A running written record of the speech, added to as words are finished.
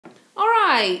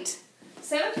right.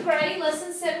 7th grade,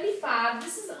 lesson 75.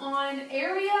 This is on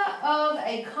area of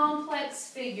a complex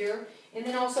figure and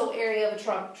then also area of a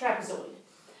trapezoid.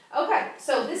 Okay,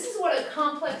 so this is what a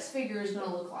complex figure is going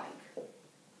to look like.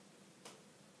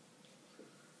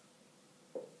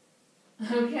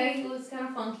 Okay, it looks kind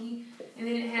of funky. And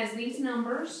then it has these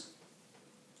numbers.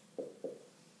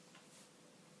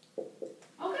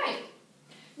 Okay,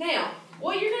 now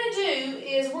what you're going to do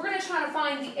is we're going to try to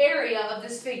find the area of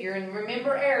this figure. And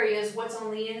remember, area is what's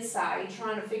on the inside. You're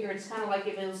trying to figure it's kind of like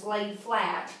if it was laid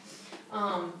flat.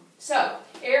 So,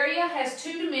 area has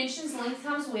two dimensions, length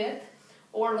times width,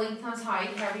 or length times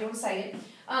height, however you want to say it.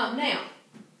 Now,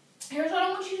 here's what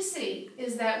I want you to see,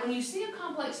 is that when you see a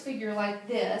complex figure like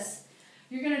this,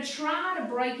 you're going to try to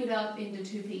break it up into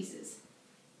two pieces.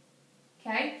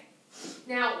 Okay?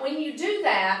 Now, when you do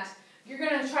that, you're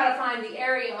going to try to find the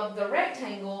area of the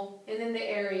rectangle and then the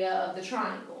area of the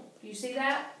triangle. Do you see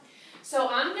that? So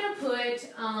I'm going to put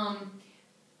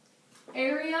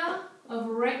area of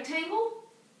a rectangle,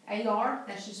 AR,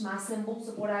 that's just my symbols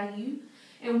of what I use.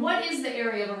 And what is the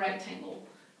area of a rectangle?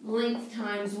 Length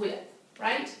times width,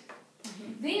 right?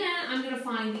 Then I'm going to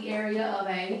find the area of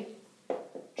a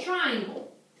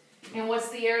triangle. And what's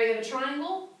the area of a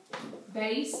triangle?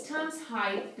 Base times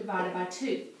height divided by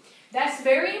 2. That's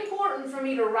very important for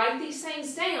me to write these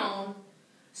things down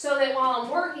so that while I'm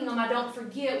working them, I don't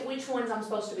forget which ones I'm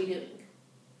supposed to be doing.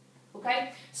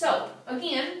 Okay? So,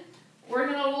 again, we're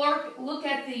going to look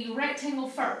at the rectangle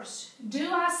first.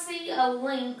 Do I see a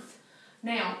length?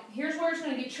 Now, here's where it's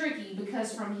going to get tricky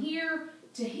because from here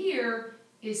to here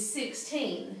is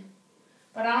 16.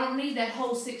 But I don't need that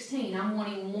whole 16. I'm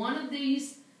wanting one of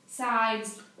these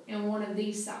sides and one of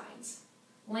these sides.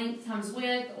 Length times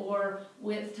width or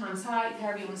width times height,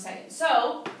 however you want to say it.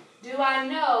 So, do I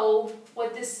know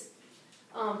what this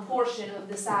portion of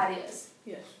the side is?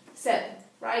 Yes. 7,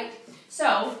 right?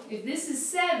 So, if this is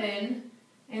 7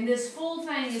 and this full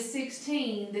thing is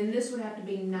 16, then this would have to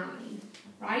be 9,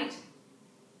 right?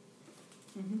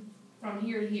 From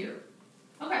here to here.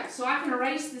 Okay, so I can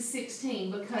erase the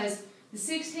 16 because the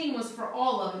 16 was for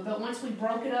all of it, but once we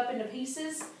broke it up into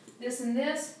pieces, this and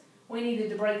this, we needed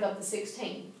to break up the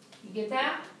 16. You get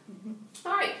that?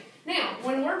 All right. Now,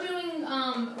 when we're doing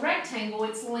rectangle,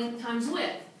 it's length times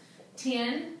width.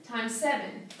 10 times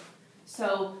 7.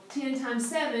 So, 10 times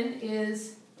 7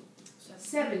 is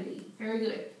 70. Very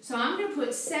good. So, I'm going to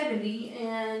put 70,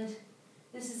 and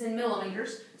this is in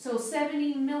millimeters. So,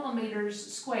 70 millimeters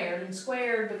squared. And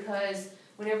squared because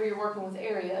whenever you're working with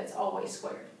area, it's always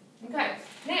squared. Okay.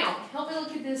 Now, help me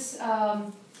look at this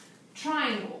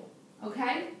triangle.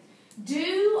 Okay?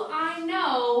 Do I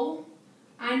know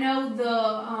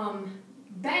the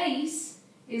base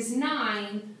is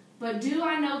 9, but do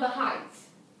I know the height?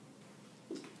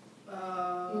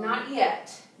 Not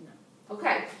yet. No.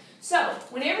 Okay, so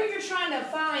whenever you're trying to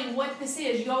find what this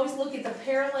is, you always look at the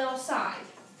parallel side.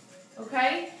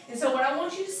 Okay? And so what I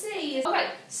want you to see is,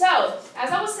 okay, so as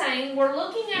I was saying, we're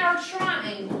looking at our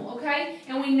triangle, okay?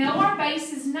 And we know our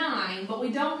base is 9, but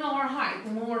we don't know our height.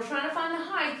 And when we're trying to find the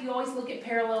height, you always look at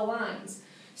parallel lines.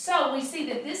 So we see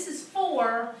that this is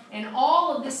 4 and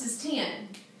all of this is 10.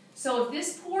 So if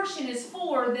this portion is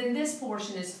 4, then this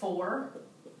portion is 4.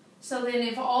 So then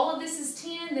if all of this is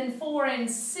 10, then 4 and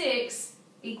 6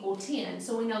 equal 10.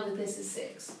 So we know that this is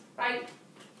 6, right?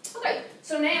 Okay,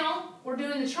 so now we're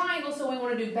doing the triangle, so we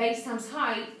want to do base times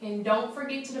height, and don't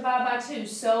forget to divide by 2.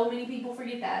 So many people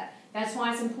forget that. That's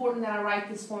why it's important that I write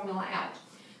this formula out.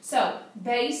 So,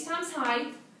 base times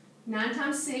height, 9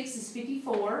 times 6 is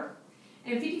 54,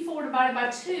 and 54 divided by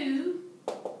 2,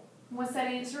 what's that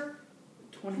answer?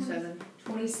 27.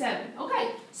 27.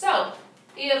 Okay, so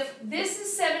if this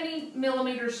is 70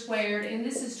 millimeters squared and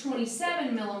this is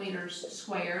 27 millimeters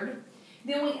squared,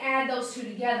 then we add those two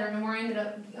together and we're going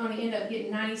to end up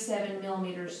getting 97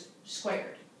 millimeters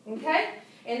squared. Okay?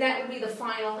 And that would be the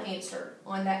final answer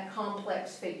on that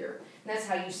complex figure. And that's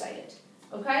how you say it.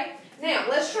 Okay? Now,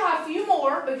 let's try a few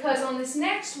more because on this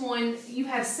next one, you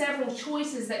have several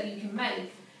choices that you can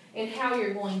make in how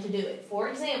you're going to do it. For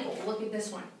example, look at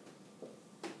this one.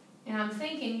 And I'm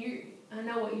thinking, I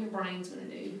know what your brain's going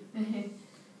to do.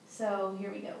 So,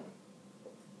 here we go.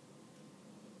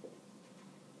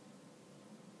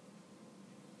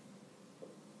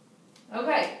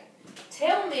 Okay,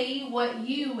 tell me what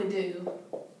you would do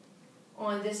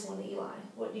on this one, Eli.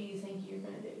 What do you think you're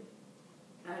going to do?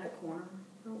 Add a corner.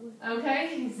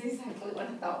 Okay, that's exactly what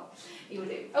I thought you would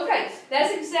do. Okay,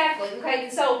 that's exactly. Okay,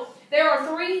 so there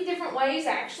are 3 different ways,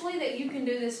 actually, that you can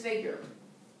do this figure.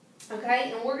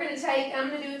 Okay, and we're going to I'm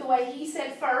going to do it the way he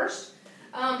said first.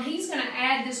 he's going to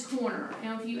add this corner.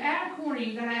 Now, if you add a corner,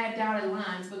 you've got to add dotted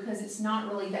lines because it's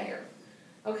not really there.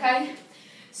 Okay?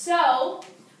 So,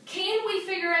 can we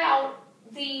figure out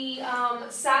the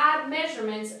side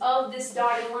measurements of this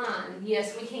dotted line?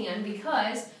 Yes, we can,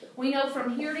 because we know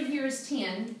from here to here is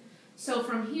 10. So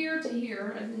from here to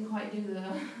here, I didn't quite do the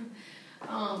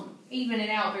even it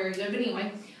out very good, but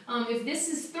anyway, if this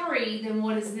is 3, then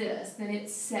what is this? Then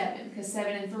it's 7, because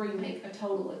 7 and 3 make a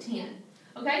total of 10.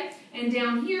 Okay? And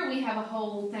down here we have a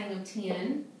whole thing of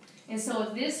 10. And so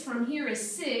if this from here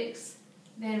is 6,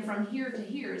 then from here to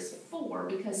here is 4,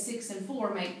 because 6 and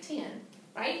 4 make 10.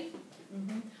 Right?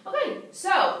 Mm-hmm. Okay,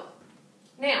 so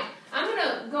now I'm going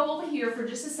to go over here for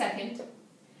just a second.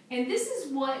 And this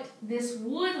is what this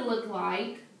would look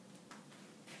like.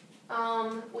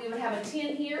 We would have a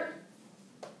 10 here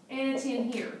and a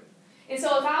 10 here. And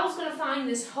so if I was going to find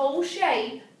this whole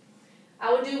shape,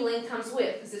 I would do length times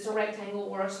width, because it's a rectangle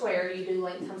or a square, you do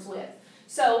length times width.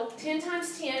 So 10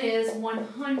 times 10 is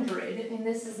 100, and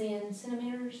this is in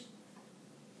centimeters?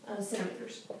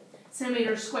 Centimeters.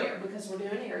 Centimeters squared, because we're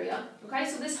doing area. Okay,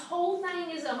 so this whole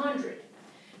thing is 100.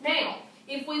 Now,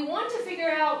 if we want to figure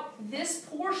out this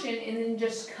portion and then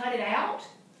just cut it out,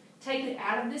 take it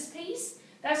out of this piece,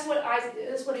 that's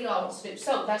what he always do.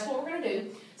 So that's what we're going to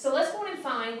do. So let's go and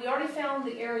find, we already found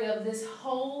the area of this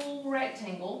whole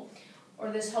rectangle,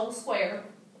 or this whole square.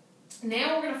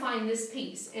 Now we're going to find this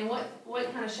piece. And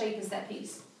what kind of shape is that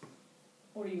piece?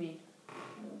 What do you mean?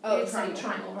 Oh, it's a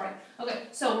triangle, right. Okay,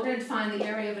 so we're going to find the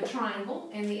area of a triangle,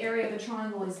 and the area of a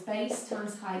triangle is base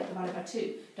times height divided by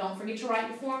 2. Don't forget to write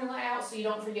your formula out so you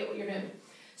don't forget what you're doing.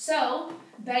 So,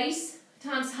 base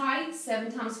times height,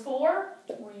 7 times 4.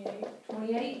 28.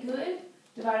 28, good.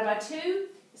 Divided by 2,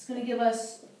 it's going to give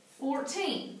us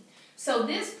 14. So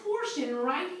this portion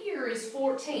right here is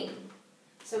 14.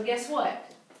 So guess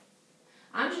what?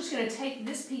 I'm just going to take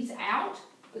this piece out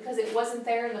because it wasn't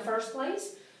there in the first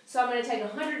place. So I'm going to take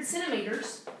 100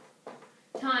 centimeters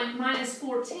times minus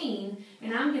 14,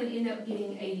 and I'm going to end up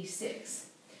getting 86.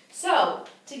 So,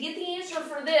 to get the answer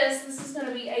for this is going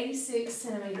to be 86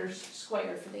 centimeters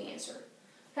squared for the answer.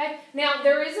 Okay? Now,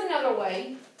 there is another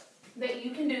way that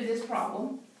you can do this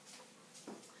problem.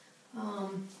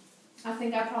 I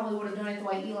think I probably would have done it the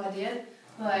way Eli did,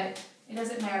 but it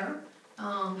doesn't matter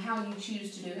how you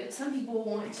choose to do it. Some people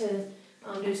want to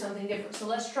do something different, so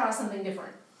let's try something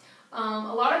different.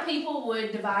 A lot of people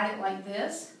would divide it like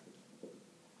this.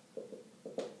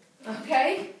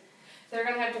 Okay? They're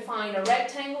going to have to find a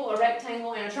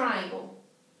rectangle, and a triangle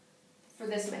for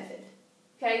this method.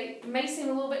 Okay? It may seem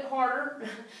a little bit harder.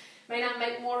 May not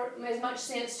make as much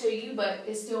sense to you, but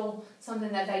it's still something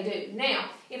that they do. Now,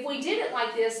 if we did it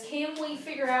like this, can we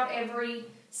figure out every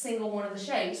single one of the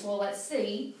shapes? Well, let's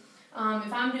see.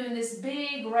 If I'm doing this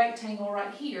big rectangle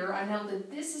right here, I know that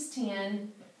this is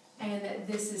 10 and that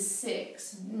this is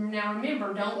 6. Now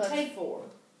remember, don't take 4,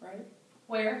 right?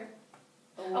 Where?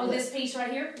 Oh, this piece right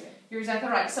here? Yeah. You're exactly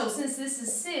right. So since this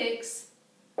is 6,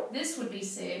 this would be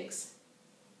 6,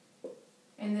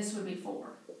 and this would be 4.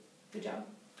 Good job.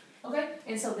 Okay,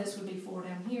 and so this would be 4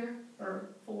 down here, or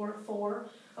 4, 4.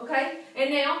 Okay, and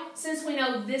now, since we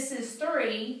know this is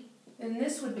 3, then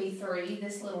this would be 3,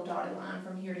 this little dotted line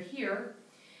from here to here.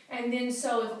 And then,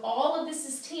 so if all of this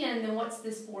is 10, then what's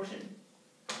this portion?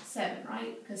 7,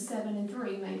 right? Because 7 and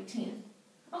 3 make 10.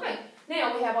 Okay,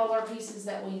 now we have all our pieces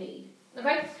that we need.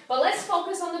 Okay, but let's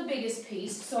focus on the biggest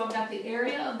piece. So I've got the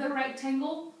area of the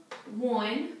rectangle,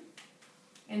 1.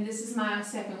 And this is my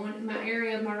second one. My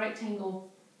area of my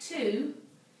rectangle, 2.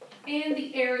 And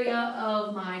the area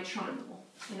of my triangle.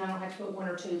 And I don't have to put 1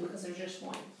 or 2 because there's just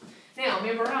 1. Now,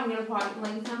 remember, I'm going to put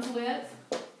length times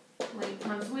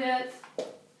width,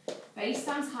 base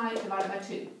times height divided by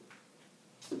 2.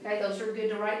 Okay, those are good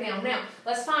to write down. Now,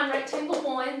 let's find rectangle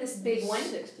 1, this big one.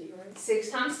 60, right? 6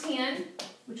 times 10,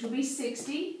 which will be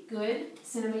 60. Good.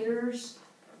 Centimeters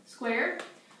squared.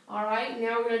 All right,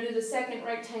 now we're going to do the second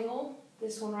rectangle,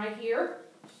 this one right here.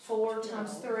 4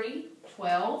 times 3,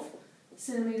 12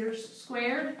 centimeters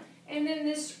squared. And then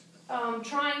this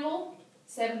triangle,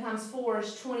 7 times 4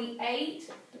 is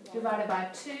 28 divided by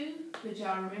 2. Good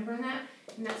job remembering that.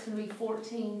 And that's going to be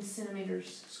 14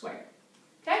 centimeters squared.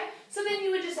 Okay? So then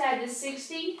you would just add this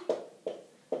 60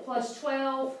 plus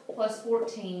 12 plus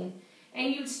 14.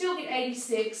 And you would still get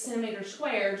 86 centimeters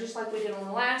squared, just like we did on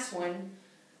the last one.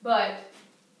 But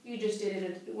you just did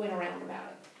it, went around about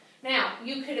it. Now,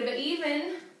 you could have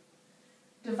even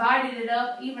divided it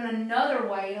up even another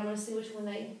way. I'm going to see which one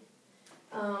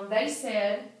they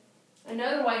said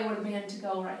another way would have been to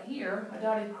go right here, a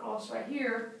dotted cross right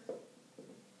here.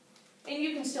 And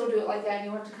you can still do it like that.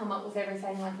 You don't have to come up with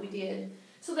everything like we did.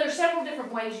 So there's several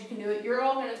different ways you can do it.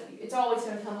 It's always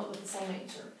going to come up with the same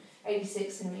answer,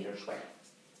 86 centimeters squared.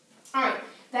 All right,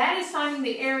 that is finding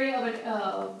the area of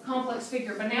a complex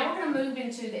figure. But now we're going to move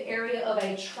into the area of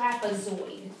a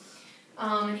trapezoid.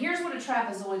 And here's what a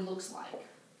trapezoid looks like.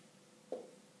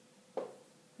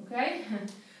 Okay?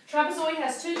 Trapezoid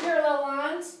has two parallel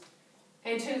lines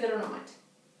and two that are not.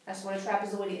 That's what a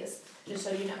trapezoid is, just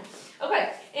so you know.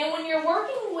 Okay, and when you're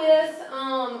working with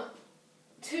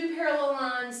two parallel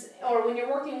lines, or when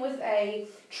you're working with a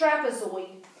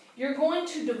trapezoid, you're going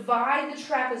to divide the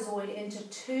trapezoid into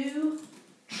two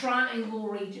triangle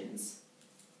regions.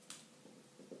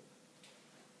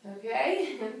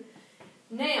 Okay?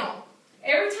 Now,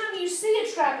 every time you see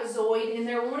a trapezoid and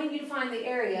they're wanting you to find the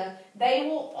area, they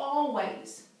will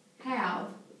always have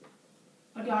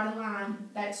a dotted line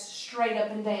that's straight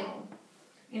up and down.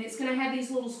 And it's going to have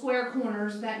these little square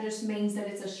corners. That just means that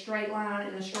it's a straight line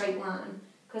and a straight line,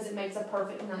 because it makes a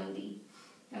perfect 90.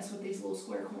 That's what these little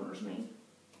square corners mean.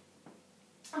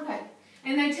 Okay,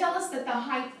 and they tell us that the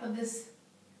height of this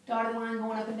dotted line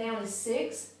going up and down is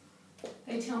 6.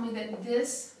 They tell me that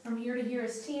this from here to here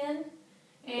is 10,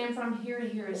 and from here to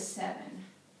here is 7.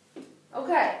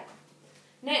 Okay,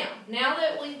 now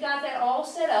that we've got that all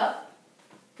set up,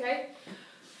 okay,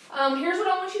 here's what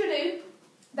I want you to do.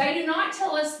 They do not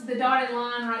tell us the dotted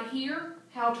line right here,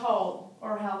 how tall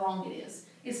or how long it is.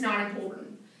 It's not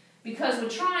important. Because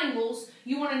with triangles,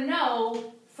 you want to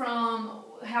know from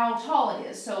how tall it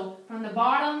is. So from the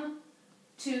bottom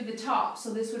to the top.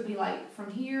 So this would be like from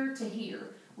here to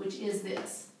here, which is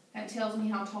this. That tells me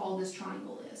how tall this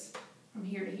triangle is, from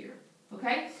here to here.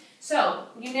 Okay? So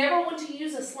you never want to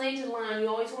use a slanted line. You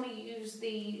always want to use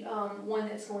the one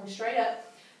that's going straight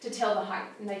up to tell the height.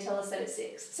 And they tell us that it's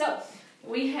 6. So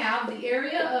we have the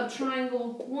area of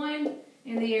triangle 1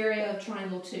 and the area of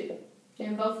triangle 2.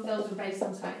 And both of those are base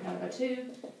times height divided by 2,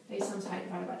 base times height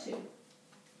divided by 2.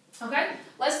 Okay,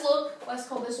 let's look. Let's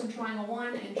call this one triangle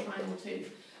 1 and triangle 2.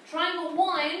 Triangle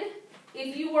 1,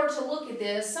 if you were to look at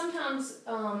this, sometimes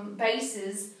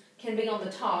bases can be on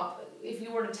the top. If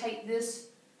you were to take this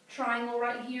triangle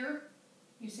right here,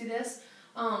 you see this?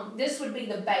 This would be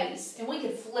the base, and we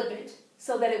could flip it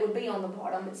so that it would be on the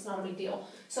bottom. It's not a big deal.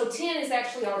 So 10 is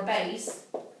actually our base,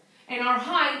 and our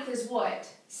height is what?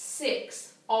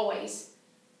 6, always.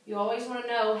 You always want to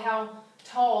know how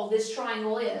tall this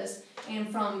triangle is. And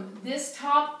from this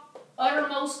top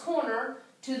uttermost corner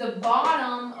to the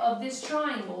bottom of this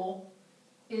triangle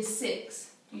is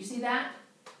 6. Do you see that?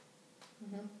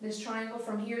 This triangle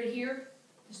from here to here,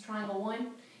 this triangle 1,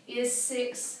 is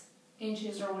 6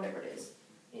 inches or whatever it is.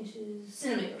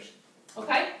 Centimeters.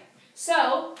 Okay?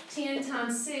 So 10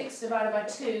 times 6 divided by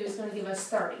 2 is going to give us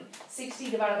 30. 60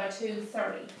 divided by 2,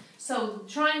 30. So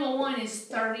triangle 1 is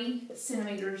 30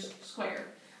 centimeters squared.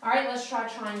 All right, let's try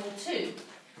triangle 2.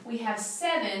 We have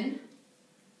 7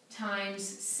 times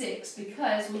 6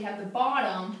 because we have the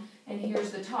bottom and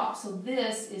here's the top. So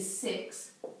this is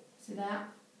 6. See that?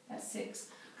 That's 6.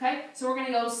 Okay, so we're going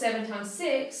to go 7 times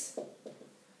 6,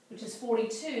 which is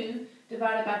 42,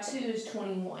 divided by 2 is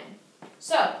 21.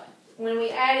 So when we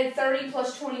added 30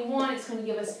 plus 21, it's going to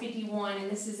give us 51,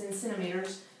 and this is in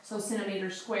centimeters. So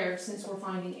centimeters squared, since we're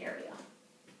finding area.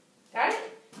 Got it?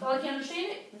 Feel like you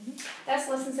understand it? That's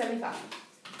lesson 75.